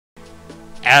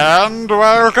And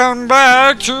welcome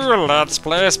back to Let's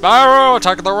Play Spyro,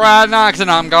 Attack of the Rhynocs, and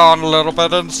I'm going a little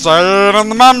bit insane on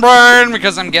the membrane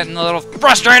because I'm getting a little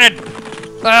frustrated.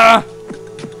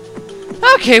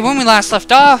 Okay, when we last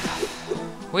left off,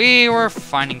 we were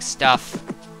finding stuff.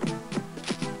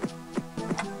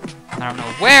 I don't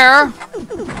know where,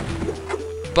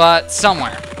 but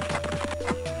somewhere.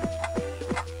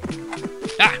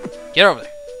 Ah, get over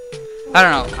there. I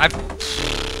don't know, I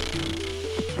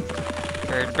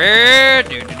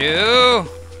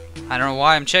don't know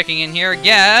why I'm checking in here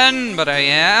again, but I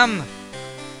am.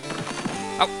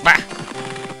 Oh, bah.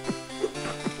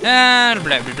 And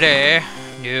blah, blah, blah.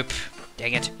 Nope.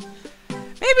 Dang it.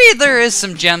 Maybe there is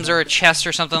some gems or a chest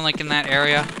or something like in that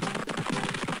area.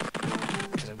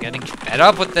 Because I'm getting fed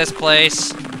up with this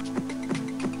place.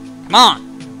 Come on.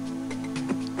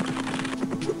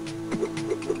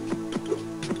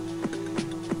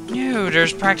 No,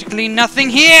 there's practically nothing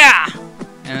here.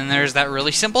 And then there's that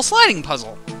really simple sliding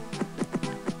puzzle.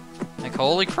 Like,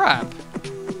 holy crap.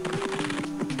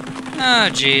 Oh,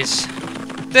 jeez.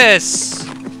 This.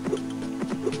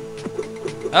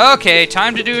 Okay,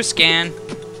 time to do a scan.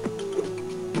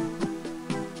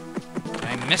 Did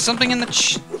I miss something in the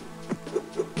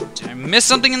Did I miss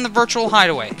something in the virtual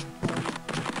hideaway?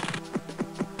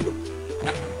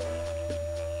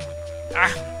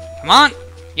 Ah, come on.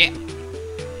 Yeah.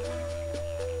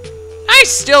 I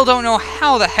still don't know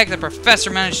how the heck the professor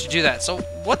managed to do that. So,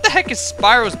 what the heck is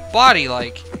Spyro's body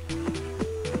like?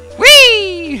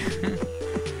 Whee!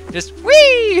 Just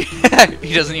whee!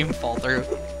 He doesn't even fall through.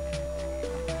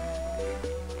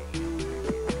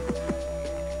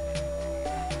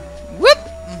 Whoop!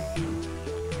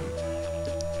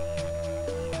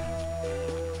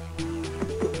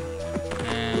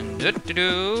 And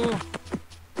do-do-do.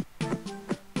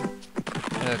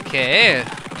 Okay.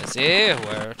 Let's see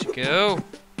where to go.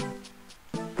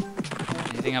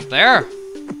 Anything up there?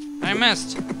 I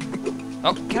missed.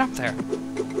 Oh, get up there.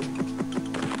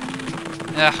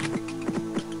 Ugh.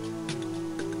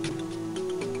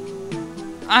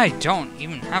 I don't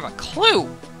even have a clue.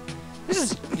 This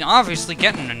is obviously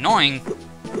getting annoying.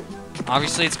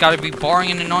 Obviously, it's got to be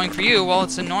boring and annoying for you. Well,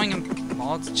 it's annoying and,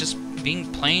 well, it's just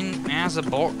being plain as a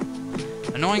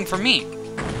annoying for me.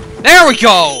 There we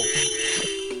go!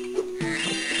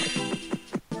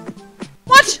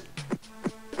 What?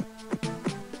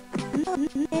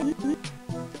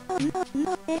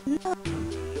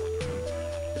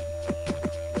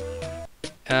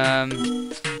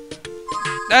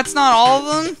 That's not all of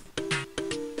them?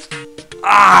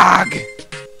 Arg!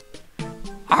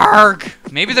 Arg!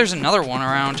 Maybe there's another one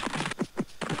around.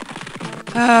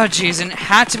 Oh, jeez, and it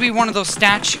had to be one of those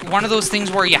things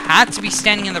where you had to be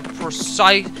standing in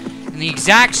the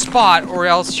exact spot, or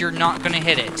else you're not gonna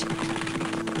hit it.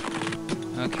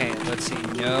 Okay, let's see.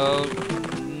 No.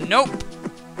 Nope.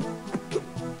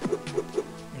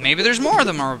 Maybe there's more of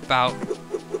them are about.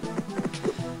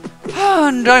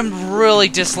 And I'm really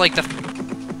dislike the.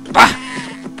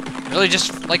 Really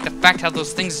just like the fact how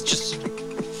those things just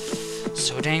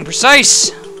so dang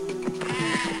precise.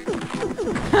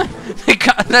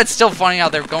 That's still funny how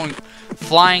they're going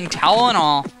flying towel and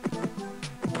all.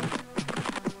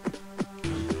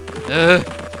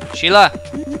 Sheila.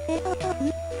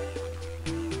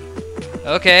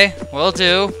 Okay, will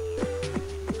do.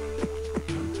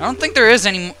 I don't think there is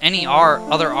any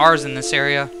other R's in this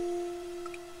area.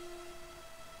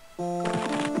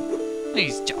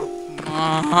 Please don't.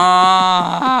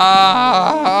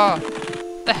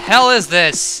 The hell is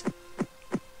this?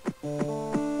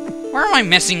 Where am I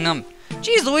missing them?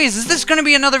 Jeez Louise, is this gonna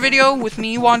be another video with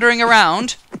me wandering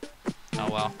around? Oh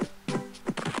well.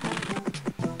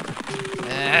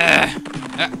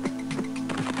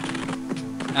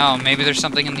 Oh, maybe there's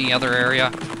something in the other area.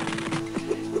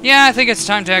 Yeah, I think it's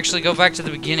time to actually go back to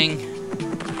the beginning.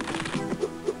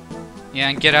 Yeah,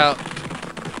 and get out.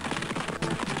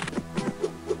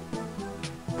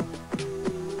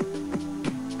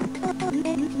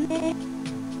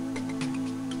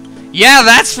 Yeah,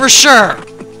 that's for sure.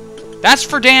 That's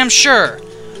for damn sure.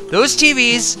 Those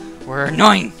TVs were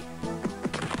annoying.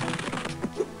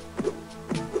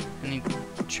 Any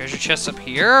treasure chests up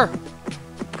here?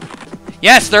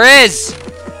 Yes, there is!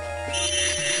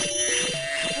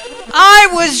 I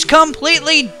was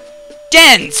completely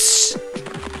dense!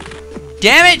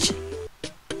 Damn it!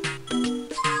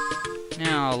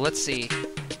 Now, let's see.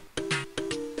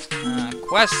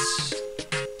 Quests.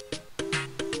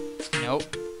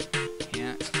 Nope.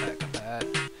 Yeah, got that.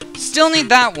 Still need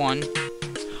that one.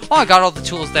 Oh, I got all the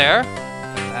tools there.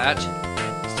 Got that.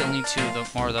 Still need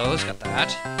more of those. Got that.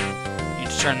 Need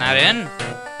to turn that in.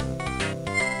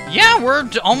 Yeah, we're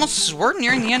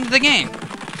nearing the end of the game.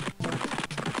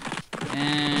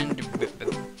 And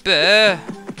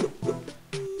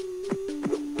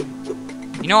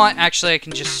you know what? Actually, I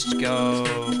can just go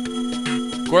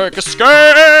quick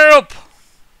escape.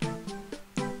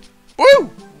 Woo!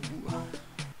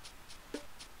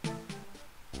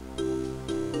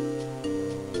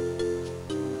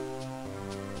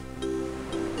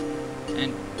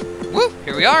 And woo!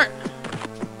 Here we are.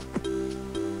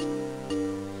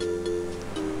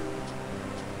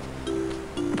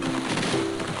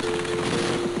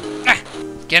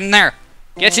 Get in there!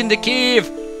 Get in the cave!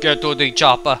 Get to the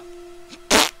chopper!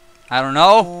 I don't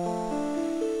know.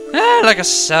 Like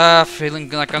a feeling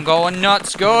like I'm going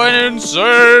nuts, going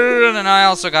insane, and I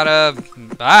also got a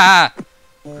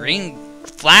green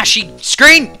flashy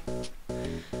screen,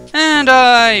 and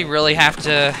I really have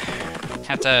to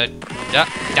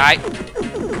die.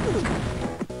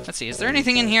 Let's see. Is there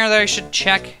anything in here that I should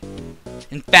check?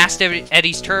 In Fast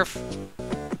Eddie's turf?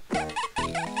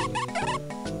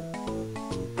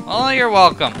 Oh, you're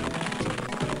welcome.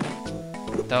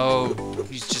 Though,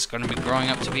 he's just gonna be growing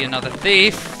up to be another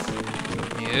thief.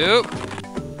 Yep.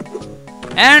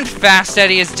 And Fast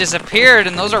Eddie has disappeared,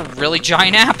 and those are really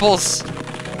giant apples.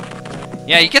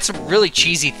 Yeah, you get some really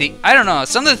cheesy I don't know,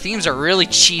 some of the themes are really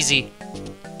cheesy.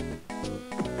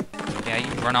 Yeah,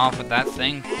 you run off with that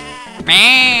thing.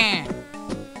 Meh.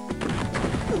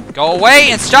 Go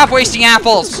away and stop wasting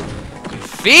apples! You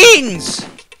fiends!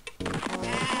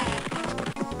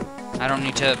 I don't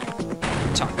need to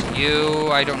talk to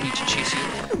you. I don't need to chase you.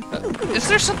 Is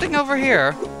there something over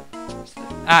here?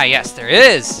 Ah, yes, there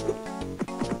is.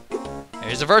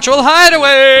 There's a virtual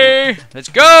hideaway. Let's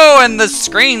go. And the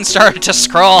screen started to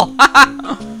scroll.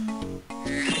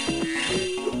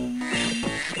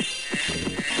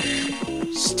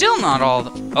 Still not all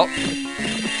the... Oh.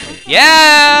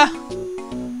 Yeah.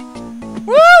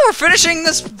 Woo, we're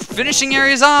finishing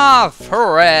areas off.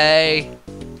 Hooray.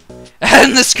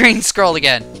 And the screen scrolled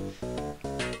again.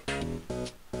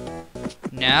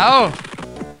 Now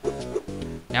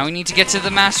we need to get to the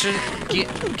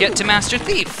get to Master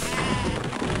Thief.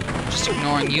 Just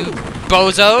ignoring you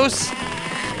bozos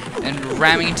and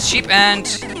ramming into sheep and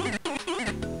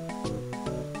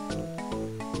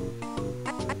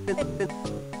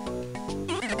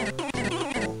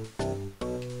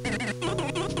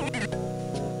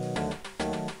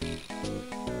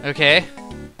okay.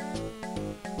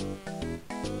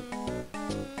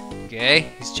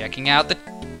 Okay, he's checking out the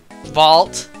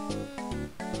vault.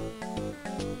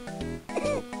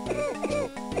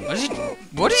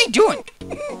 What is he doing?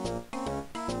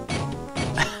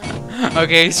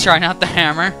 Okay, he's trying out the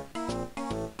hammer.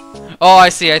 Oh, I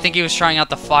see. I think he was trying out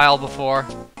the file before.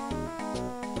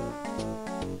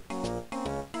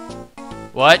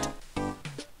 What?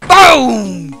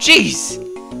 Boom! Jeez!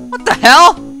 What the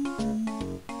hell?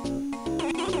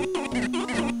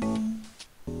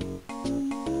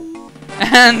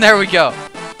 And there we go.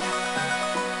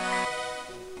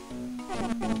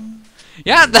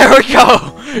 Yeah, there we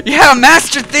go. Yeah,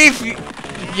 Master Thief.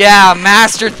 Yeah,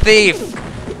 Master Thief.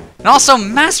 And also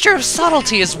Master of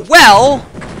Subtlety as well.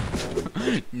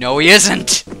 No, he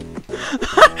isn't.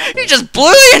 He just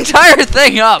blew the entire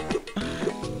thing up.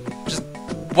 Just,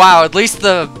 wow, at least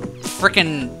the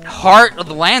frickin' heart of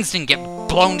the lands didn't get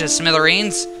blown to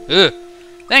smithereens. Ugh.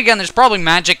 Then again, there's probably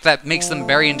magic that makes them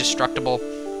very indestructible.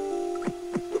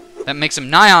 That makes them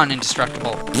nigh on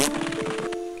indestructible.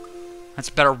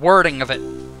 That's better wording of it.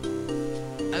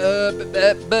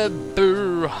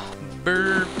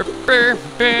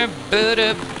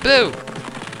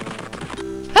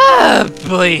 Ah,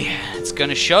 boy. It's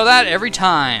gonna show that every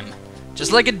time.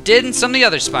 Just like it did in some of the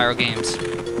other Spyro games.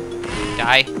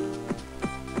 Die.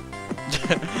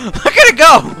 Look at it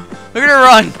go! Look at it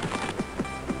run!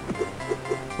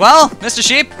 Well, Mr.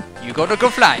 Sheep, you go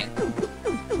flying.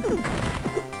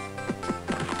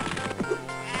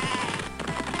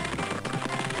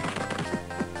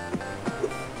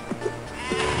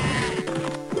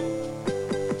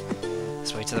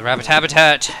 Let's wait to the rabbit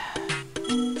habitat.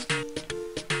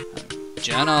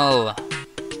 Journal.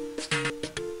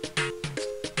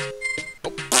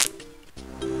 Oh.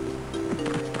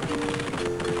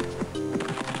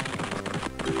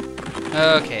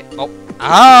 Okay. Oh.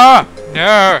 Ah!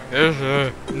 No!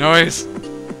 Noise.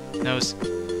 Nose.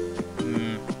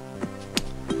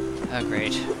 Oh,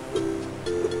 great.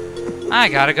 I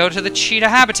gotta go to the cheetah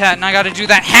habitat and I gotta do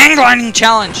that hang gliding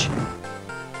challenge!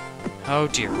 Oh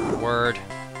dear word.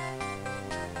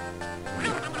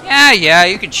 Yeah,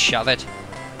 you can shove it.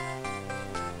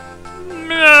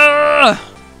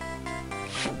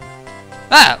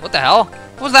 Ah, what the hell?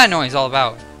 What was that noise all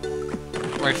about?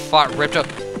 where I fought ripped up.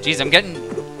 Jeez, I'm getting...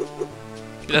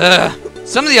 Ugh.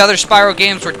 Some of the other Spyro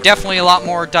games were definitely a lot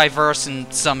more diverse in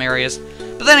some areas.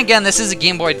 But then again, this is a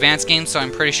Game Boy Advance game, so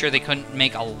I'm pretty sure they couldn't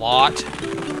make a lot.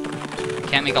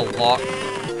 Can't make a lot.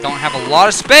 Don't have a lot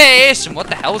of space! And what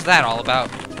the hell is that all about?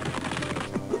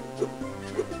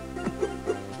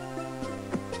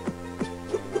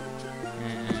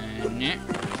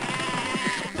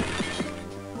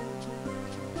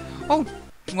 Oh,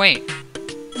 wait.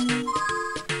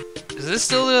 Is this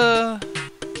still the...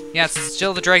 Yeah, it's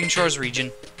still the Dragon Shores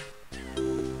region.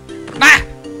 Ah!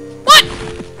 What?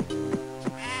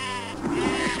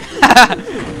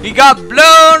 He got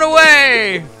blown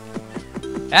away!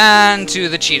 And to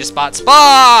the cheetah spot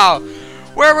spa!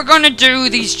 Where we're gonna do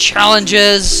these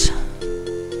challenges.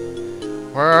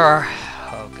 Where...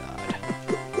 Oh, God.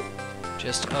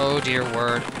 Just, oh, dear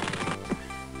word.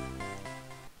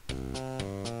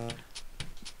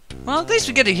 Well, at least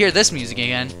we get to hear this music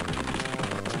again.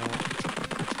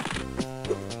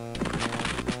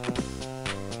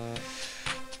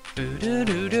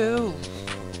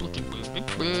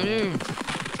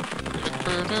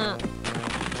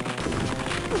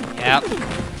 Yep.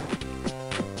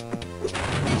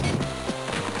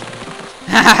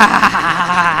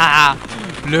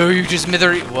 No, you just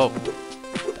mither. Whoa.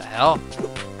 What the hell?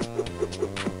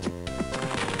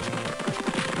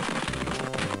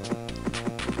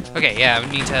 Okay, yeah, we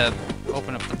need to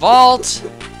open up the vault.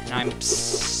 And I'm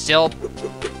still...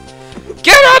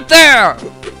 Get up there!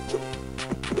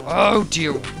 Oh,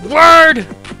 dear word!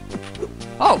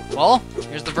 Oh, well,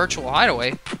 here's the virtual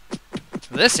hideaway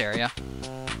for this area.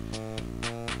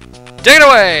 Take it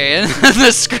away! And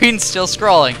the screen's still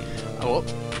scrolling. Oh,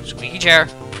 squeaky chair.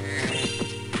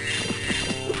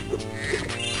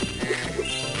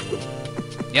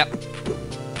 Yep.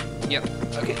 Yep.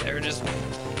 Okay, there it is.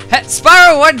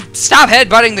 Spyro, what? Stop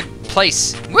headbutting the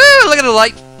place. Woo! Look at the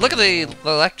light. Look at the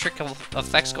electrical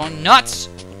effects going nuts.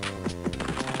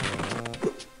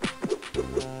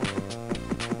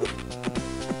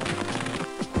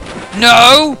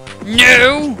 No!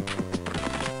 No!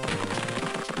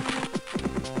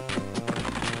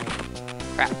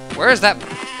 Crap. Where is that?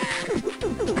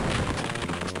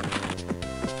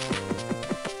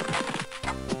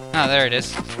 Oh, there it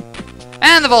is.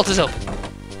 And the vault is open.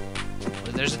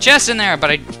 There's a chest in there, but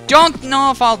I don't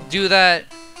know if I'll do that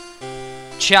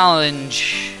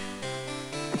challenge.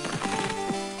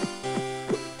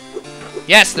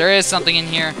 Yes, there is something in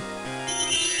here.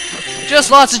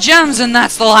 Just lots of gems, and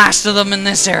that's the last of them in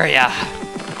this area.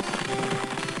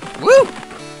 Woo!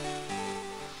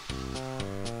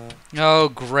 Oh,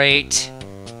 great.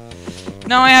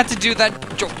 Now I have to do that.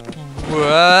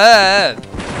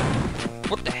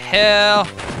 What the hell?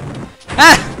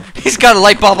 Ah! He's got a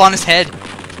light bulb on his head.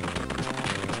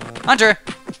 Hunter,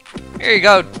 here you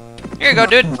go. Here you go,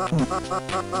 dude.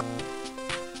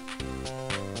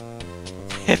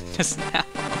 Just now.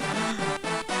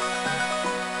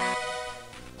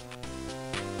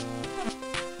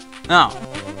 Oh.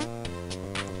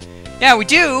 Yeah, we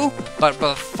do, but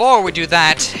before we do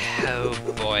that, oh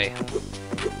boy.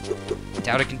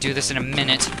 Doubt I can do this in a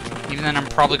minute. Even then, I'm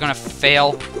probably gonna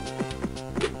fail.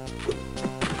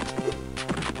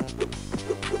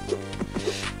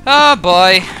 Oh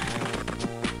boy.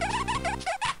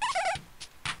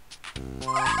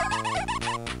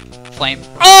 Flame.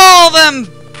 All of them!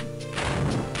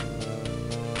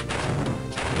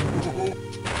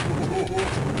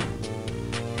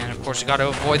 And of course, you gotta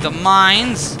avoid the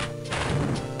mines.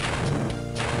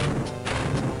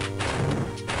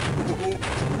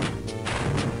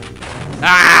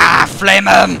 Ah! Flame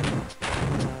him!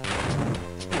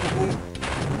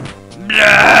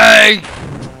 Die!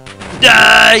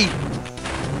 Die!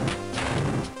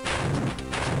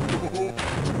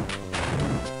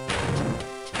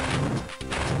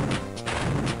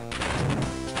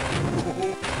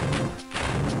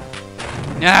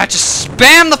 Yeah, just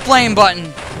spam the flame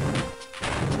button!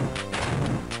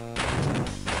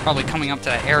 Probably coming up to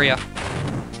that area.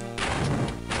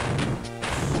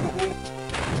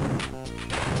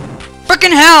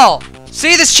 Frickin' hell!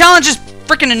 See, this challenge is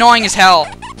frickin' annoying as hell.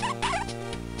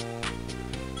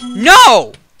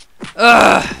 No!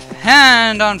 Ugh.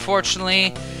 And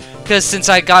unfortunately, because since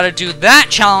I gotta do that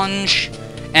challenge,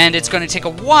 and it's gonna take a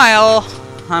while,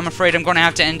 I'm afraid I'm gonna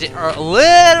have to end it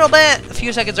a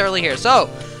few seconds early here. So,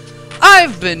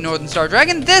 I've been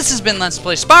NorthernStarDragon, this has been Let's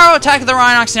Play Spyro Attack of the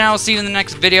Rhynocs, and I will see you in the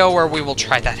next video where we will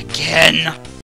try that again.